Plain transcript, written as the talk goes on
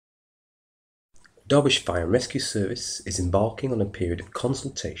Derbyshire Fire and Rescue Service is embarking on a period of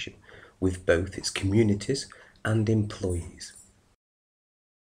consultation with both its communities and employees.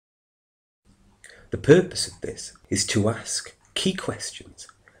 The purpose of this is to ask key questions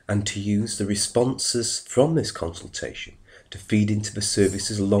and to use the responses from this consultation to feed into the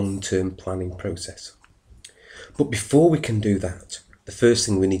service's long-term planning process. But before we can do that, the first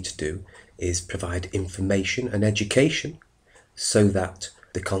thing we need to do is provide information and education so that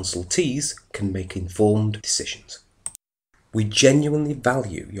the consultees can make informed decisions. We genuinely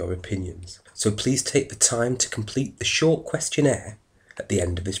value your opinions, so please take the time to complete the short questionnaire at the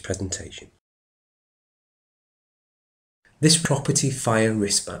end of this presentation. This property fire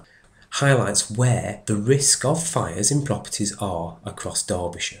risk map highlights where the risk of fires in properties are across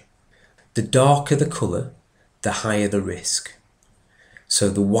Derbyshire. The darker the colour, the higher the risk. So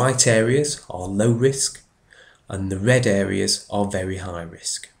the white areas are low risk and the red areas are very high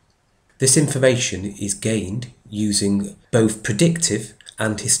risk. This information is gained using both predictive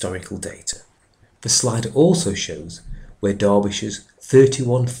and historical data. The slide also shows where Derbyshire's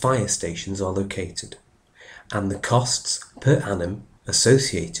 31 fire stations are located and the costs per annum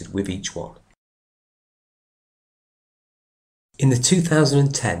associated with each one. In the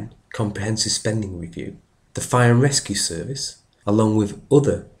 2010 Comprehensive Spending Review, the Fire and Rescue Service, along with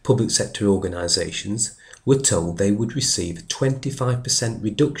other public sector organisations, were told they would receive a 25%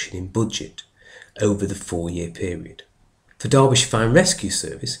 reduction in budget over the 4-year period. For Derbyshire Fire and Rescue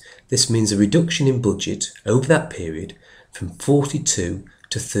Service, this means a reduction in budget over that period from 42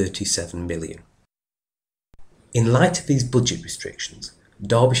 to 37 million. In light of these budget restrictions,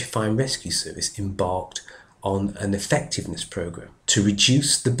 Derbyshire Fire and Rescue Service embarked on an effectiveness programme to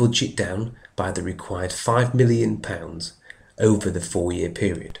reduce the budget down by the required £5 million over the 4-year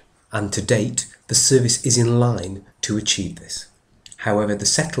period, and to date the service is in line to achieve this. However, the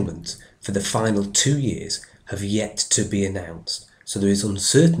settlements for the final 2 years have yet to be announced, so there is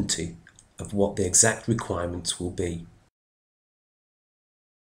uncertainty of what the exact requirements will be.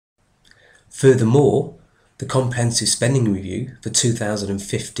 Furthermore, the Comprehensive Spending Review for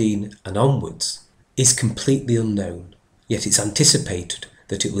 2015 and onwards is completely unknown, yet it's anticipated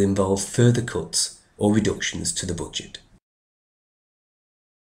that it will involve further cuts or reductions to the budget.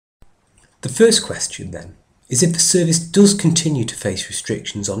 The first question then is if the service does continue to face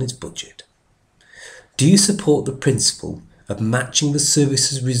restrictions on its budget. Do you support the principle of matching the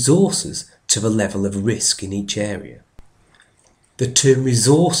service's resources to the level of risk in each area? The term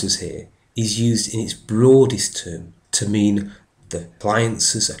resources here is used in its broadest term to mean the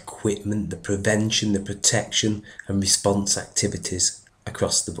appliances, equipment, the prevention, the protection and response activities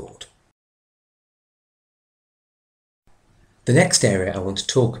across the board. The next area I want to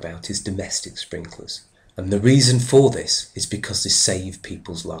talk about is domestic sprinklers, and the reason for this is because they save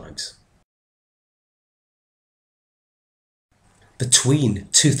people's lives. Between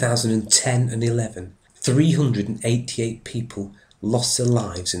 2010 and 11, 388 people lost their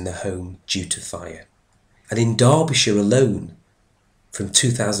lives in their home due to fire. And in Derbyshire alone, from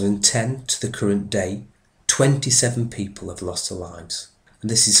 2010 to the current day, 27 people have lost their lives. And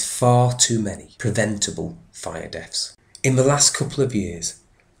this is far too many preventable fire deaths. In the last couple of years,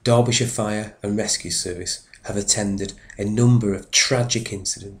 Derbyshire Fire and Rescue Service have attended a number of tragic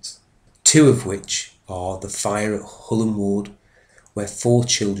incidents, 2 of which are the fire at Hullen Ward, where 4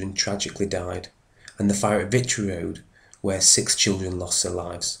 children tragically died, and the fire at Victory Road, where 6 children lost their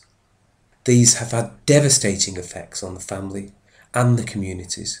lives. These have had devastating effects on the family and the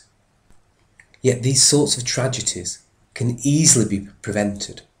communities. Yet these sorts of tragedies can easily be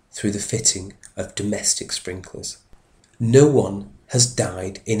prevented through the fitting of domestic sprinklers. No one has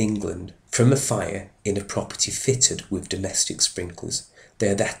died in England from a fire in a property fitted with domestic sprinklers. They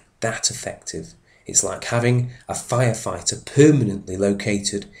are that effective. It's like having a firefighter permanently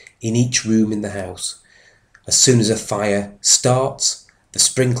located in each room in the house. As soon as a fire starts, the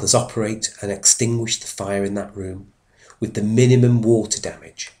sprinklers operate and extinguish the fire in that room with the minimum water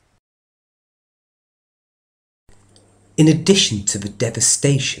damage. In addition to the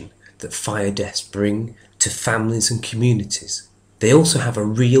devastation that fire deaths bring to families and communities, they also have a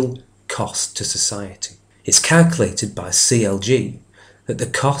real cost to society. It's calculated by CLG that the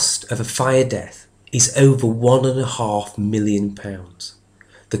cost of a fire death is over £1.5 million.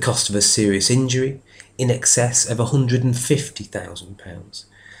 The cost of a serious injury in excess of £150,000.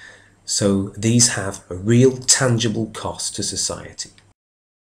 So these have a real tangible cost to society.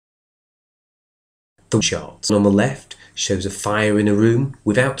 The chart on the left shows a fire in a room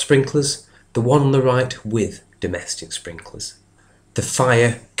without sprinklers, the one on the right with domestic sprinklers. The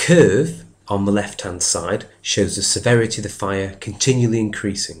fire curve on the left hand side shows the severity of the fire continually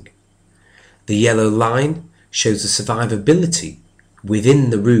increasing. The yellow line shows the survivability within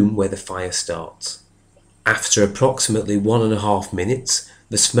the room where the fire starts. After approximately 1.5 minutes,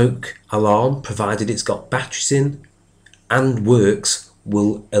 the smoke alarm, provided it's got batteries in and works,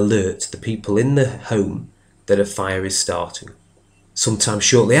 will alert the people in the home that a fire is starting. Sometime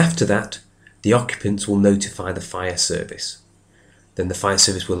shortly after that, the occupants will notify the fire service. Then the fire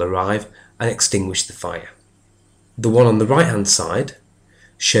service will arrive and extinguish the fire. The one on the right hand side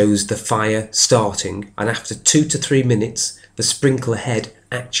shows the fire starting, and after 2 to 3 minutes, the sprinkler head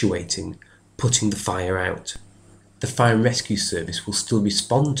actuating, putting the fire out. The fire and rescue service will still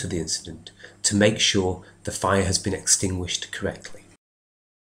respond to the incident to make sure the fire has been extinguished correctly.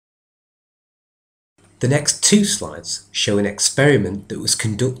 The next 2 slides show an experiment that was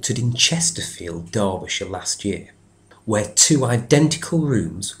conducted in Chesterfield, Derbyshire last year, where 2 identical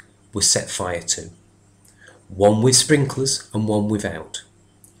rooms were set fire to, one with sprinklers and one without.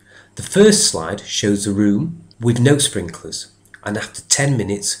 The first slide shows a room with no sprinklers, and after 10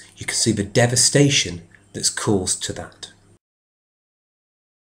 minutes you can see the devastation that's caused to that.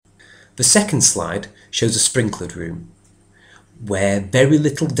 The second slide shows a sprinklered room, where very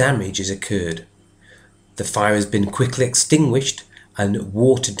little damage has occurred. The fire has been quickly extinguished and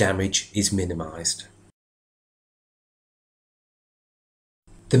water damage is minimised.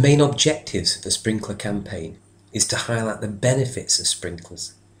 The main objectives of the sprinkler campaign is to highlight the benefits of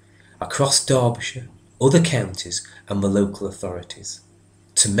sprinklers across Derbyshire, other counties and the local authorities,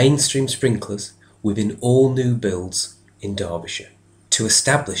 to mainstream sprinklers within all new builds in Derbyshire, to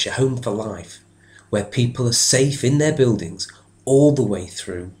establish a home for life where people are safe in their buildings all the way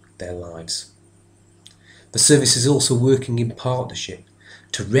through their lives. The service is also working in partnership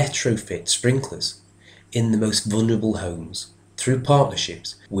to retrofit sprinklers in the most vulnerable homes through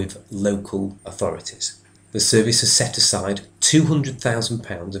partnerships with local authorities. The service has set aside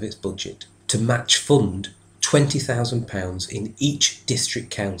 £200,000 of its budget to match fund £20,000 in each district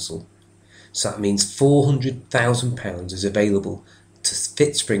council. So that means £400,000 is available to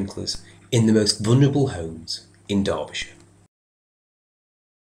fit sprinklers in the most vulnerable homes in Derbyshire.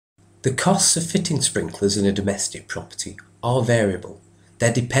 The costs of fitting sprinklers in a domestic property are variable.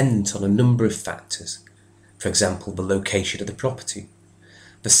 They're dependent on a number of factors. For example, the location of the property,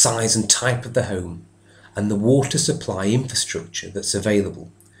 the size and type of the home, and the water supply infrastructure that's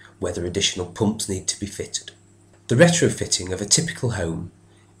available, whether additional pumps need to be fitted. The retrofitting of a typical home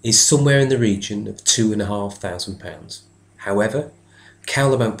is somewhere in the region of £2,500. However,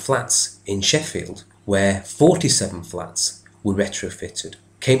 Cowlermount Flats in Sheffield, where 47 flats were retrofitted,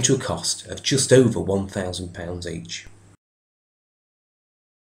 came to a cost of just over £1,000 each.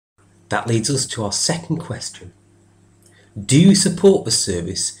 That leads us to our second question. Do you support the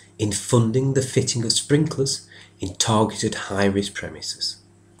service in funding the fitting of sprinklers in targeted high-risk premises?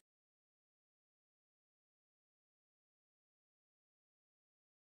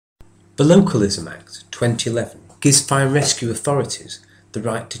 The Localism Act 2011 gives fire and rescue authorities the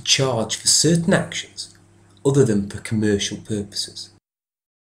right to charge for certain actions other than for commercial purposes.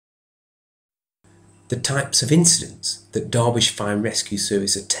 The types of incidents that Derbyshire Fire and Rescue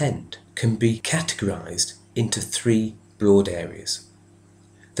Service attend can be categorised into 3 broad areas.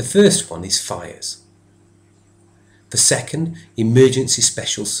 The first one is fires. The second, emergency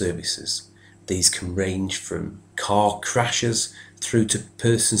special services. These can range from car crashes through to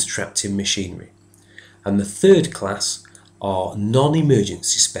persons trapped in machinery. And the third class are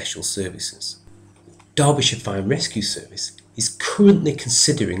non-emergency special services. Derbyshire Fire and Rescue Service is currently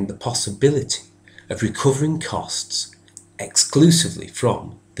considering the possibility of recovering costs exclusively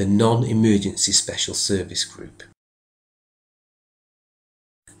from the non-emergency special service group.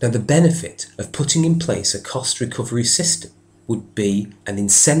 Now, the benefit of putting in place a cost recovery system would be an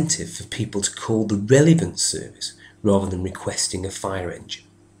incentive for people to call the relevant service rather than requesting a fire engine.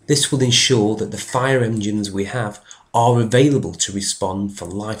 This will ensure that the fire engines we have are available to respond for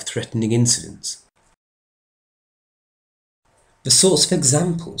life-threatening incidents. The sorts of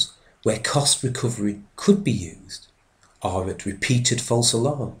examples where cost recovery could be used are at repeated false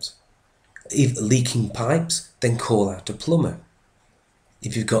alarms. If leaking pipes, then call out a plumber.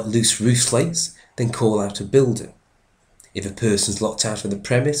 If you've got loose roof slates, then call out a builder. If a person's locked out of the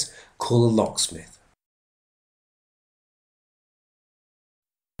premise, call a locksmith.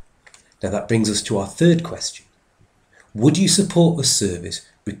 Now that brings us to our third question. Would you support the service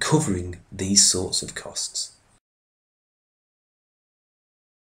recovering these sorts of costs?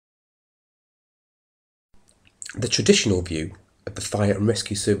 The traditional view of the fire and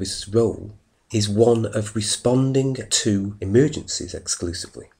rescue service's role is one of responding to emergencies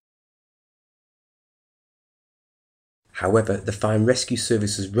exclusively. However, the Fire and Rescue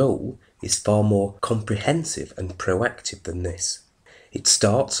Service's role is far more comprehensive and proactive than this. It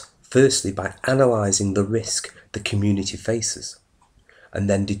starts firstly by analysing the risk the community faces, and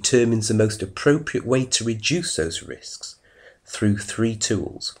then determines the most appropriate way to reduce those risks through 3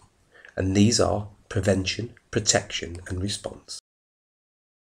 tools, and these are prevention, protection and response.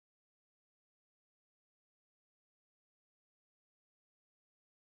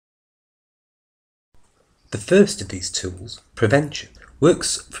 The first of these tools, prevention,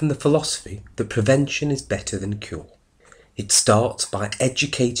 works from the philosophy that prevention is better than cure. It starts by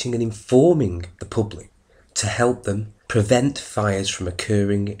educating and informing the public to help them prevent fires from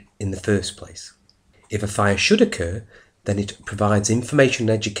occurring in the first place. If a fire should occur, then it provides information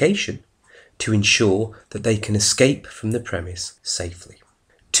and education to ensure that they can escape from the premise safely.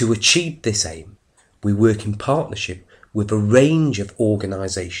 To achieve this aim, we work in partnership with a range of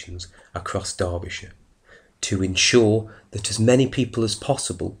organisations across Derbyshire to ensure that as many people as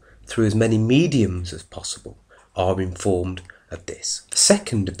possible, through as many mediums as possible, are informed of this. The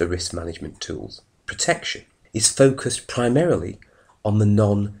second of the risk management tools, protection, is focused primarily on the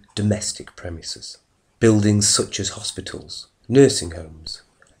non-domestic premises. Buildings such as hospitals, nursing homes,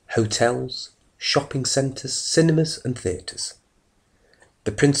 hotels, shopping centres, cinemas and theatres.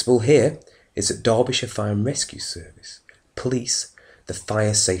 The principle here is that Derbyshire Fire and Rescue Service police the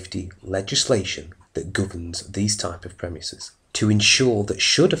fire safety legislation that governs these type of premises to ensure that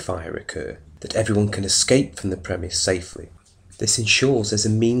should a fire occur, that everyone can escape from the premise safely. This ensures there's a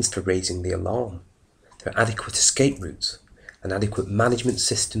means for raising the alarm. There are adequate escape routes and adequate management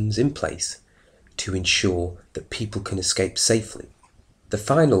systems in place to ensure that people can escape safely. The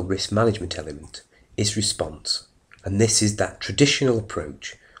final risk management element is response, and this is that traditional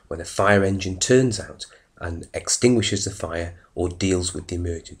approach when a fire engine turns out and extinguishes the fire or deals with the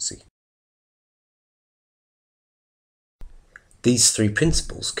emergency. These 3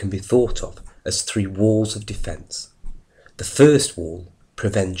 principles can be thought of as 3 walls of defence. The first wall,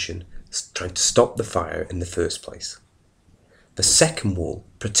 prevention, is trying to stop the fire in the first place. The second wall,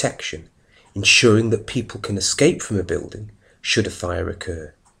 protection, ensuring that people can escape from a building should a fire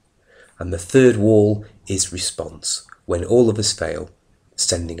occur. And the third wall is response, when all of us fail,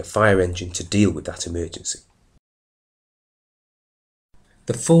 sending a fire engine to deal with that emergency.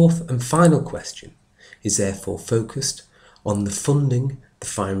 The fourth and final question is therefore focused on the funding the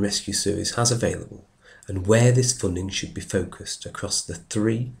Fire and Rescue Service has available and where this funding should be focused across the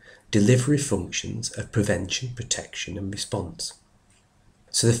 3 delivery functions of prevention, protection and response.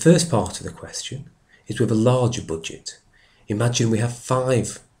 So the first part of the question is with a larger budget. Imagine we have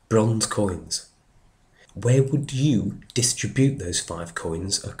 5 bronze coins. Where would you distribute those 5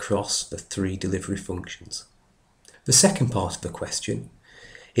 coins across the 3 delivery functions? The second part of the question,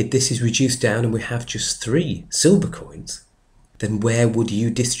 if this is reduced down and we have just 3 silver coins, then where would you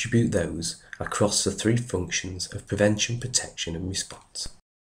distribute those across the 3 functions of prevention, protection and response?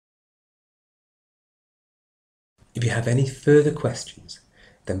 If you have any further questions,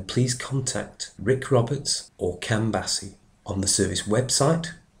 then please contact Rick Roberts or Cam Bassey on the service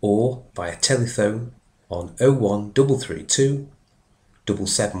website or via telephone on 01332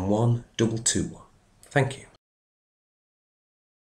 771 221. Thank you.